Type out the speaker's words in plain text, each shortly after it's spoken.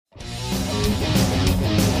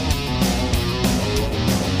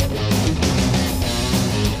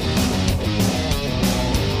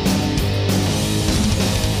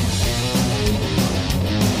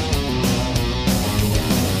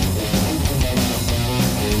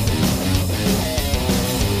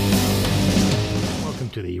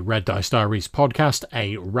Red Dice Diaries podcast,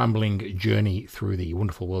 a rambling journey through the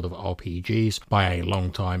wonderful world of RPGs by a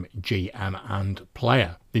long-time GM and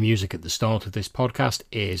player. The music at the start of this podcast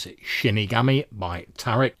is Shinigami by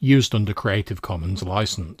Tarek, used under Creative Commons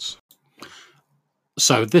license.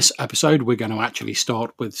 So this episode, we're going to actually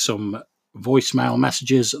start with some voicemail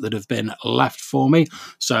messages that have been left for me.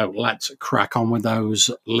 So let's crack on with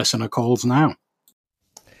those listener calls now.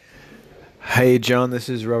 Hey John, this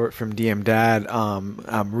is Robert from DM Dad.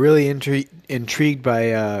 I'm really intrigued by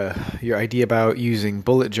your idea about using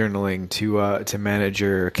bullet journaling to manage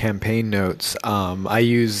your campaign notes. I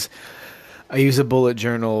use a bullet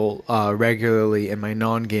journal regularly in my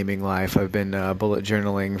non-gaming life. I've been bullet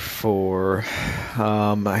journaling for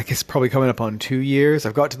I guess probably coming up on 2 years.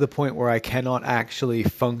 I've got to the point where I cannot actually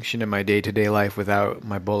function in my day-to-day life without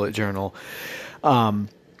my bullet journal. And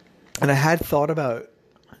I had thought about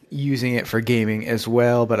using it for gaming as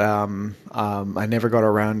well, but I never got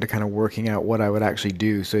around to kind of working out what I would actually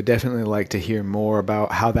do. So I'd definitely like to hear more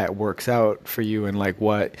about how that works out for you and like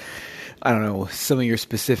what, I don't know, some of your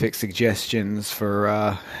specific suggestions for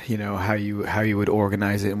how you would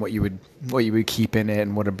organize it and what you would keep in it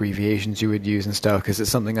and what abbreviations you would use and stuff, because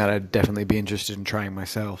it's something that I'd definitely be interested in trying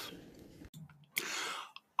myself.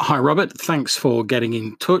 Hi, Robert. Thanks for getting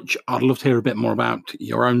in touch. I'd love to hear a bit more about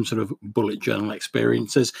your own sort of bullet journal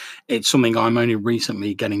experiences. It's something I'm only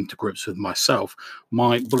recently getting to grips with myself.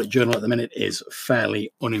 My bullet journal at the minute is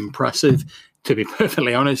fairly unimpressive, to be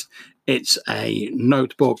perfectly honest. It's a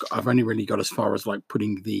notebook. I've only really got as far as like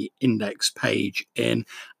putting the index page in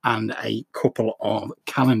and a couple of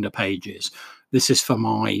calendar pages. This is for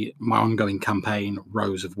my ongoing campaign,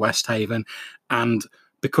 Rose of Westhaven. And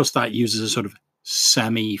because that uses a sort of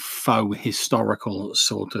semi-faux historical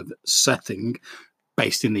sort of setting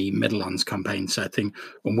based in the Midlands campaign setting,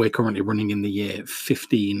 and we're currently running in the year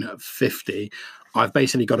 1550, I've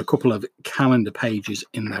basically got a couple of calendar pages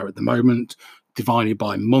in there at the moment, divided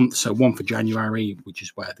by month. So one for January, which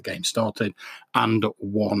is where the game started, and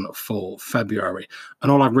one for February.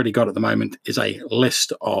 And all I've really got at the moment is a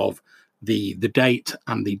list of the date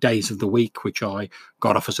and the days of the week, which I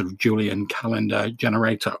got off a sort of Julian calendar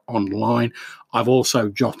generator online. I've also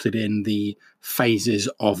jotted in the phases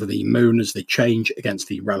of the moon as they change against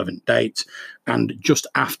the relevant dates. And just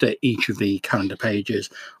after each of the calendar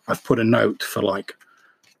pages, I've put a note for like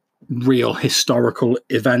real historical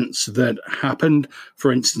events that happened.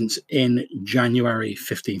 For instance, in January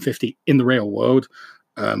 1550, in the real world,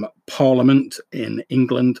 Parliament in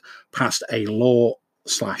England passed a law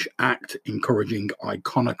 /act encouraging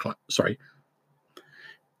iconoclasm,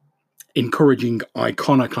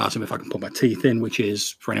 if I can put my teeth in, which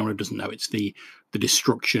is, for anyone who doesn't know, it's the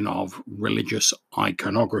destruction of religious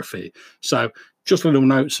iconography. So just little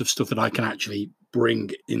notes of stuff that I can actually bring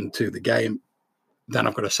into the game. Then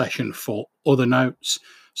I've got a session for other notes,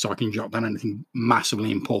 so I can jot down anything massively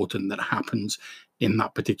important that happens in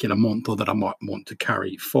that particular month or that I might want to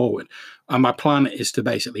carry forward. And my plan is to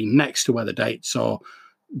basically, next to where the dates are,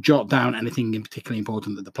 jot down anything in particularly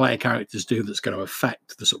important that the player characters do that's going to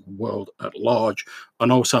affect the sort of world at large.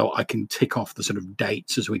 And also I can tick off the sort of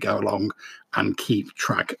dates as we go along and keep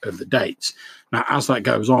track of the dates. Now, as that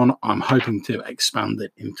goes on, I'm hoping to expand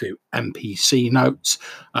it into NPC notes,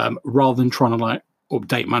 rather than trying to like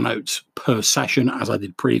update my notes per session as I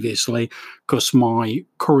did previously, because my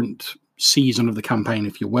current season of the campaign,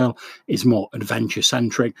 if you will, is more adventure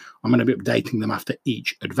centric. I'm going to be updating them after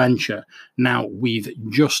each adventure. Now, we've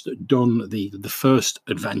just done the first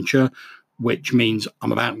adventure, which means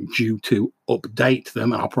I'm about due to update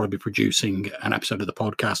them, and I'll probably be producing an episode of the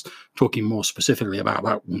podcast talking more specifically about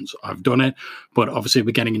that once I've done it. But obviously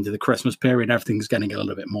we're getting into the Christmas period, everything's getting a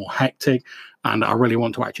little bit more hectic, and I really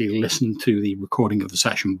want to actually listen to the recording of the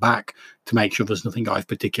session back to make sure there's nothing I've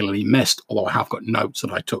particularly missed, although I have got notes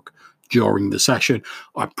that I took during the session.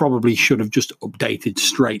 I probably should have just updated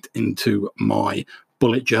straight into my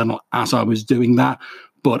bullet journal as I was doing that.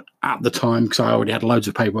 But at the time, because I already had loads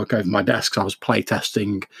of paperwork over my desk, I was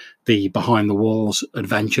playtesting the Behind the Walls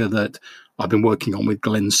adventure that I've been working on with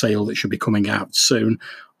Glyn Seal that should be coming out soon.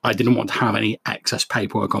 I didn't want to have any excess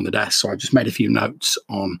paperwork on the desk, so I just made a few notes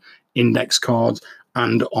on index cards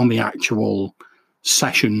and on the actual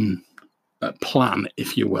session plan,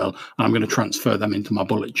 if you will, and I'm going to transfer them into my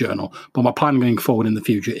bullet journal. But my plan going forward in the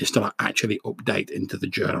future is to actually update into the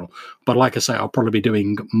journal. But like I say, I'll probably be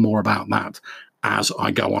doing more about that as I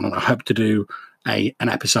go on, and I hope to do an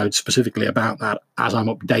episode specifically about that as I'm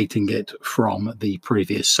updating it from the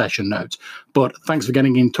previous session notes. But thanks for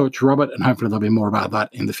getting in touch, Robert, and hopefully there'll be more about that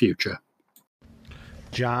in the future.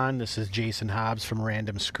 John, this is Jason Hobbs from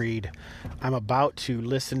Random Screed. I'm about to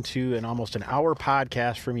listen to almost an hour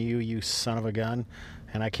podcast from you, you son of a gun,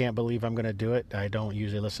 and I can't believe I'm going to do it. I don't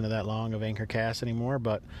usually listen to that long of Anchorcast anymore,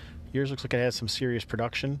 but yours looks like it has some serious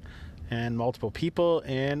production and multiple people,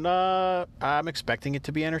 and I'm expecting it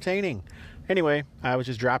to be entertaining. Anyway, I was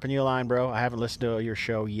just dropping you a line, bro. I haven't listened to your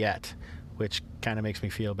show yet, which kind of makes me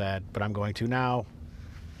feel bad, but I'm going to now.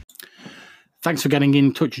 Thanks for getting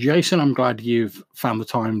in touch, Jason. I'm glad you've found the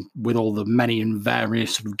time with all the many and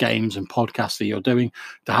various sort of games and podcasts that you're doing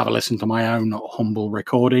to have a listen to my own humble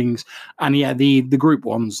recordings. And yeah, the group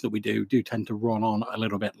ones that we do tend to run on a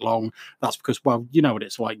little bit long. That's because, well, you know what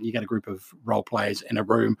it's like. You get a group of role players in a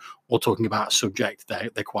room all talking about a subject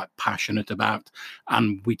they're quite passionate about,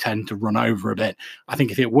 and we tend to run over a bit. I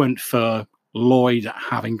think if it weren't for Lloyd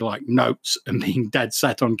having like notes and being dead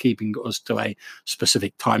set on keeping us to a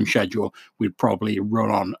specific time schedule, we'd probably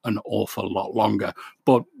run on an awful lot longer.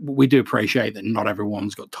 But we do appreciate that not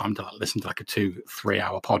everyone's got time to listen to like a 2-3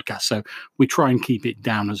 hour podcast, so we try and keep it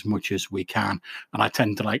down as much as we can. And I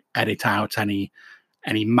tend to like edit out any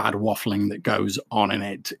mad waffling that goes on in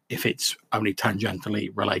it if it's only tangentially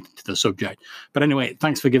related to the subject. But anyway,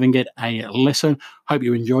 thanks for giving it a listen. Hope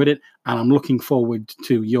you enjoyed it. And I'm looking forward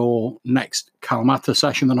to your next Kalmata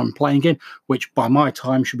session that I'm playing in, which by my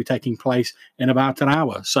time should be taking place in about an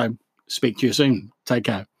hour. So speak to you soon. Take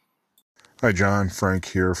care. Hi, John. Frank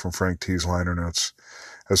here from Frank T's Liner Notes.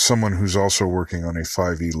 As someone who's also working on a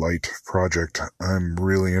 5e Lite project, I'm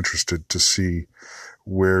really interested to see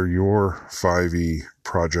where your 5e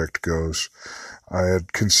project goes. I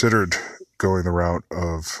had considered going the route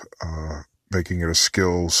of making it a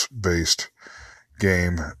skills-based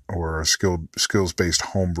game or a skills-based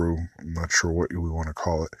homebrew. I'm not sure what we want to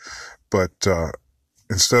call it. But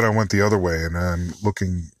instead I went the other way, and I'm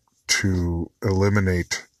looking to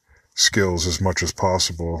eliminate skills as much as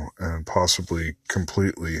possible and possibly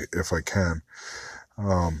completely if I can.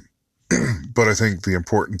 But I think the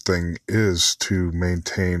important thing is to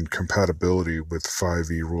maintain compatibility with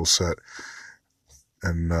 5e rule set.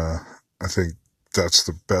 And I think that's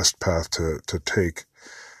the best path to take.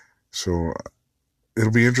 So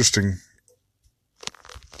it'll be interesting.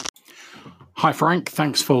 Hi, Frank.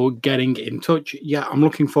 Thanks for getting in touch. Yeah, I'm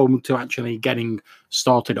looking forward to actually getting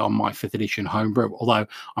started on my 5th edition homebrew, although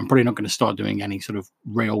I'm probably not going to start doing any sort of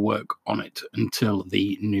real work on it until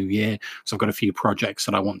the new year. So I've got a few projects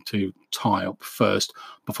that I want to tie up first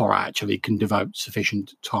before I actually can devote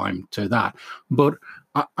sufficient time to that. But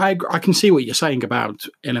I can see what you're saying about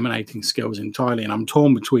eliminating skills entirely, and I'm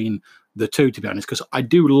torn between the two, to be honest, because I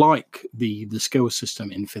do like the skill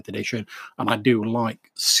system in 5th edition, and I do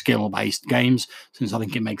like skill-based games, since I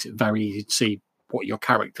think it makes it very easy to see what your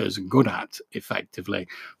characters are good at, effectively.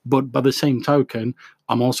 But by the same token,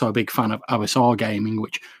 I'm also a big fan of OSR gaming,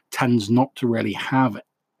 which tends not to really have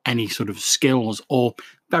any sort of skills or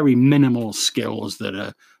very minimal skills that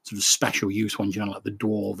are sort of special use ones, you know, like the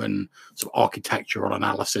dwarven sort of architectural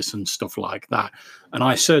analysis and stuff like that. And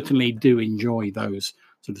I certainly do enjoy those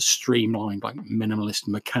sort of streamlined, like minimalist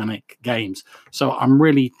mechanic games. So I'm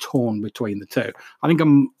really torn between the two. I think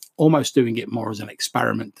I'm almost doing it more as an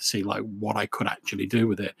experiment to see like what I could actually do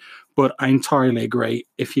with it. But I entirely agree.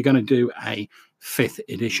 If you're going to do a 5th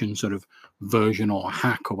edition sort of version or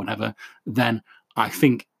hack or whatever, then I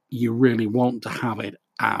think you really want to have it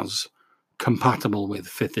as compatible with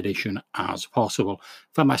 5th edition as possible.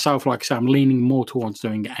 For myself, like I say, I'm leaning more towards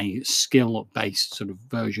doing a skill-based sort of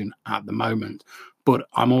version at the moment, but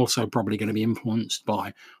I'm also probably going to be influenced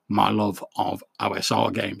by my love of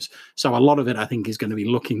OSR games. So a lot of it, I think, is going to be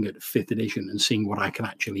looking at 5th edition and seeing what I can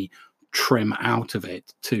actually trim out of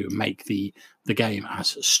it to make the game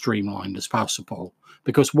as streamlined as possible.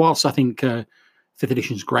 Because whilst I think 5th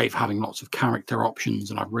edition is great for having lots of character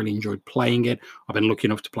options, and I've really enjoyed playing it, I've been lucky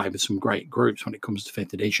enough to play with some great groups when it comes to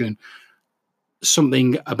 5th edition.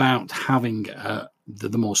 Something about having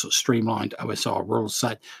the more sort of streamlined OSR rule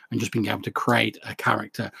set and just being able to create a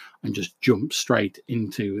character and just jump straight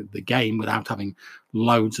into the game without having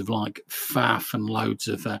loads of like faff and loads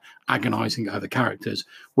of agonizing over characters,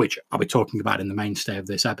 which I'll be talking about in the mainstay of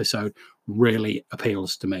this episode, really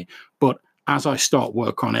appeals to me. But as I start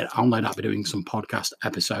work on it, I'll no doubt be doing some podcast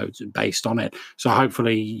episodes based on it. So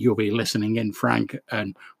hopefully you'll be listening in, Frank,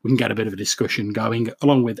 and we can get a bit of a discussion going,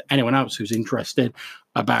 along with anyone else who's interested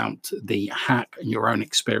about the hack and your own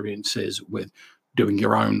experiences with doing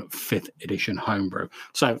your own 5th edition homebrew.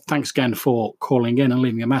 So thanks again for calling in and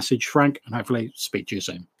leaving a message, Frank, and hopefully speak to you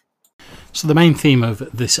soon. So the main theme of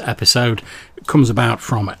this episode comes about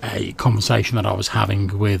from a conversation that I was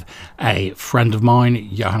having with a friend of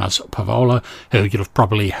mine, Johannes Pavola, who you'll have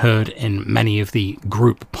probably heard in many of the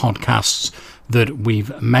group podcasts that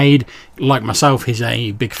we've made. Like myself, he's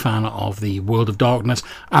a big fan of the World of Darkness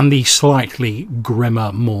and the slightly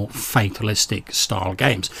grimmer, more fatalistic style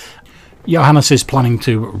games. Johannes is planning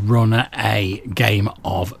to run a game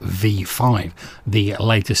of V5, the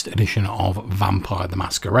latest edition of Vampire the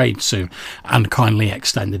Masquerade, soon, and kindly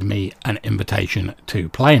extended me an invitation to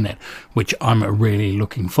play in it, which I'm really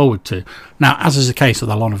looking forward to. Now, as is the case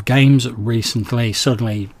with a lot of games recently,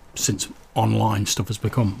 certainly since online stuff has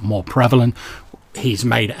become more prevalent, he's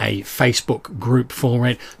made a Facebook group for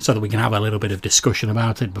it so that we can have a little bit of discussion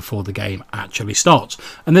about it before the game actually starts.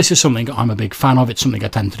 And this is something I'm a big fan of. It's something I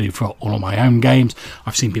tend to do for all of my own games.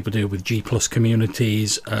 I've seen people do it with G+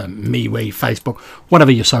 communities, MeWe, Facebook,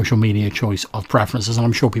 whatever your social media choice of preferences, and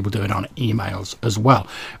I'm sure people do it on emails as well.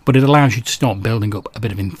 But it allows you to start building up a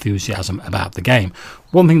bit of enthusiasm about the game.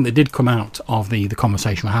 One thing that did come out of the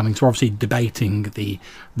conversation we're having, so obviously debating the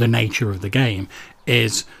nature of the game,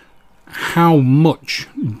 is how much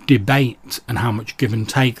debate and how much give and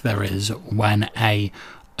take there is when a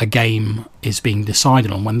game is being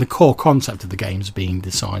decided on, when the core concept of the game is being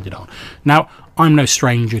decided on. Now, I'm no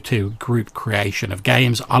stranger to group creation of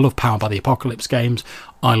games. I love Powered by the Apocalypse games.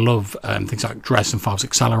 I love things like Dresden Files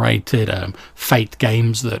Accelerated, Fate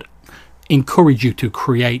games that encourage you to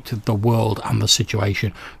create the world and the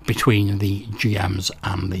situation between the GMs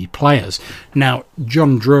and the players. Now,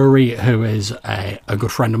 John Drury, who is a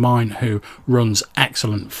good friend of mine who runs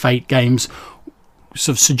excellent Fate games,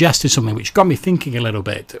 sort of suggested something which got me thinking a little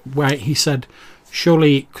bit, where he said,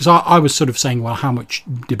 surely, because I was sort of saying, well, how much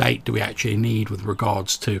debate do we actually need with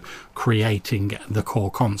regards to creating the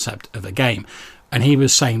core concept of a game? And he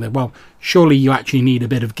was saying that, well, surely you actually need a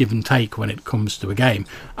bit of give and take when it comes to a game.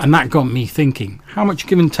 And that got me thinking, how much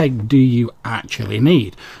give and take do you actually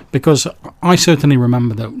need? Because I certainly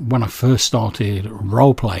remember that when I first started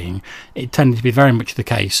role-playing, it tended to be very much the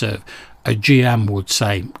case of a GM would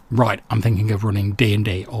say, right, I'm thinking of running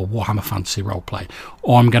D&D or Warhammer Fantasy Roleplay,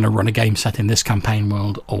 or I'm going to run a game set in this campaign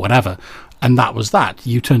world or whatever. And that was that.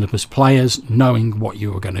 You turned up as players knowing what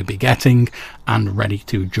you were going to be getting and ready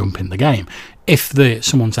to jump in the game. If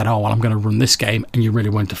someone said, oh, well, I'm going to run this game, and you really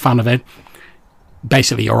weren't a fan of it,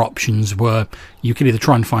 basically your options were you could either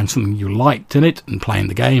try and find something you liked in it and play in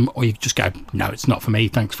the game, or you could just go, no, it's not for me,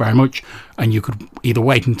 thanks very much. And you could either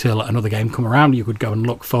wait until another game come around, or you could go and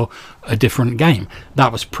look for a different game.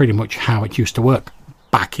 That was pretty much how it used to work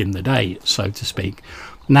back in the day, so to speak.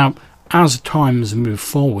 Now, as times move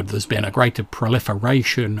forward, there's been a greater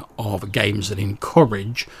proliferation of games that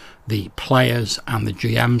encourage the players and the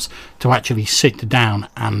GMs to actually sit down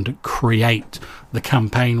and create the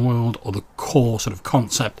campaign world or the core sort of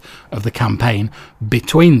concept of the campaign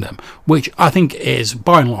between them, which I think is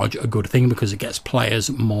by and large a good thing because it gets players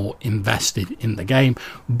more invested in the game.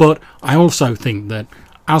 But I also think that,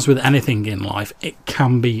 as with anything in life, it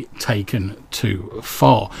can be taken too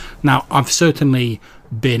far. Now, I've certainly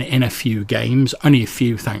been in a few games, only a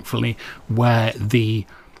few thankfully, where the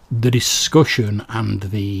discussion and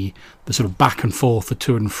the sort of back and forth, the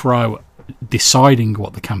to and fro, deciding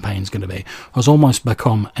what the campaign's going to be, has almost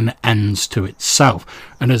become an ends to itself,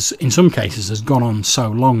 and has in some cases has gone on so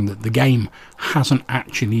long that the game hasn't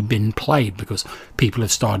actually been played because people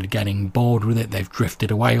have started getting bored with it, they've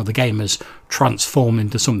drifted away, or the game has transformed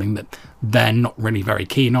into something that they're not really very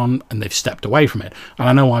keen on and they've stepped away from it. And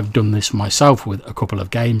I know I've done this myself with a couple of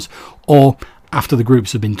games, or after the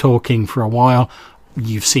groups have been talking for a while,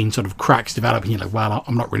 you've seen sort of cracks develop and you're like, well,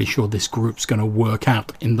 I'm not really sure this group's going to work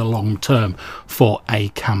out in the long term for a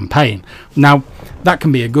campaign. Now, that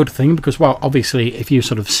can be a good thing because, well, obviously, if you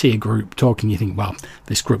sort of see a group talking, you think, well,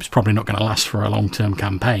 this group's probably not going to last for a long-term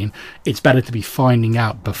campaign. It's better to be finding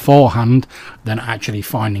out beforehand than actually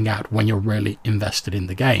finding out when you're really invested in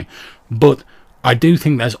the game. But I do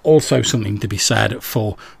think there's also something to be said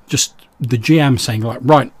for just the GM saying, like,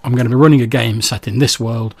 right, I'm going to be running a game set in this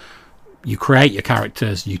world. You create your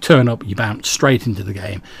characters, you turn up, you bounce straight into the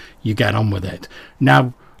game, you get on with it.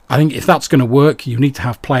 Now, I think if that's going to work, you need to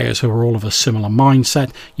have players who are all of a similar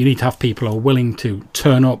mindset. You need to have people who are willing to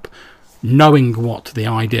turn up, knowing what the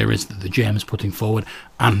idea is that the GM is putting forward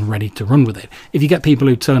and ready to run with it. If you get people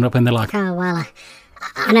who turn up and they're like, oh, well,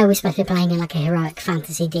 I know we're supposed to be playing in like a heroic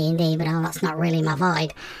fantasy D&D, but that's not really my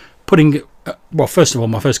vibe. Well, first of all,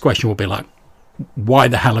 my first question will be like, why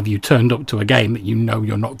the hell have you turned up to a game that you know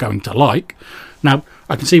you're not going to like? Now,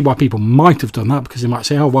 I can see why people might have done that because they might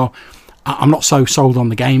say, oh, well, I'm not so sold on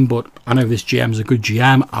the game, but I know this GM's a good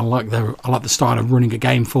GM. I like the style of running a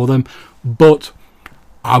game for them, but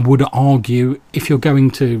I would argue if you're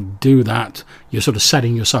going to do that, you're sort of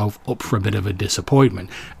setting yourself up for a bit of a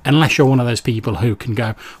disappointment, unless you're one of those people who can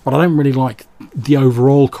go, well, I don't really like the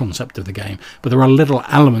overall concept of the game, but there are little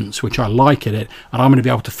elements which I like in it, and I'm going to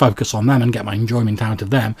be able to focus on them and get my enjoyment out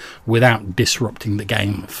of them without disrupting the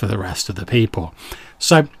game for the rest of the people.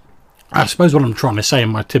 So I suppose what I'm trying to say in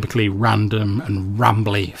my typically random and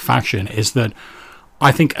rambly fashion is that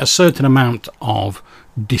I think a certain amount of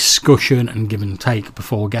discussion and give and take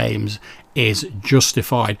before games is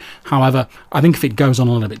justified. However, I think if it goes on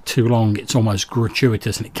a little bit too long, it's almost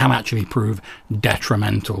gratuitous and it can actually prove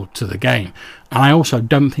detrimental to the game. And I also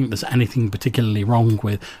don't think there's anything particularly wrong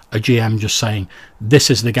with a GM just saying, this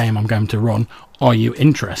is the game I'm going to run, are you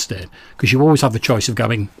interested? Because you always have the choice of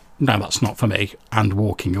going, no, that's not for me, and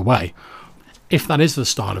walking away. If that is the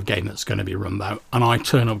style of game that's going to be run, though, and I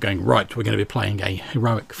turn up going, right, we're going to be playing a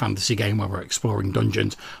heroic fantasy game where we're exploring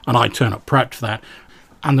dungeons, and I turn up prepped for that,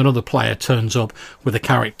 and another player turns up with a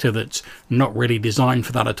character that's not really designed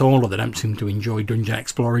for that at all, or they don't seem to enjoy dungeon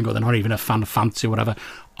exploring, or they're not even a fan of fantasy or whatever,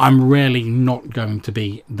 I'm really not going to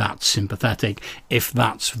be that sympathetic if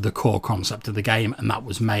that's the core concept of the game, and that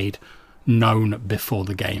was made known before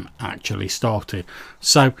the game actually started.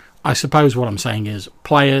 So I suppose what I'm saying is,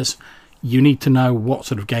 players, you need to know what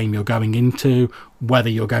sort of game you're going into, whether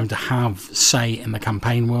you're going to have say in the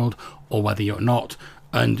campaign world or whether you're not.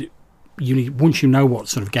 And once you know what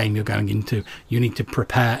sort of game you're going into, you need to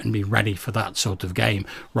prepare and be ready for that sort of game,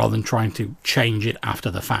 rather than trying to change it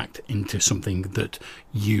after the fact into something that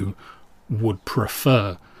you would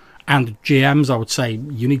prefer. And GMs, I would say,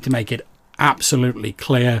 you need to make it absolutely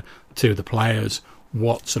clear to the players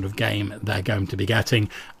what sort of game they're going to be getting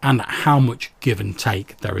and how much give and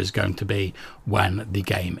take there is going to be when the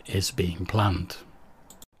game is being planned.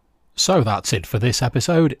 So that's it for this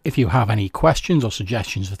episode. If you have any questions or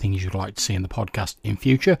suggestions for things you'd like to see in the podcast in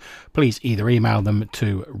future, please either email them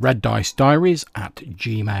to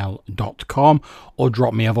reddicediaries@gmail.com or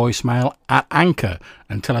drop me a voicemail at Anchor.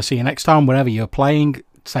 Until I see you next time, wherever you're playing,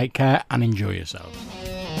 take care and enjoy yourselves.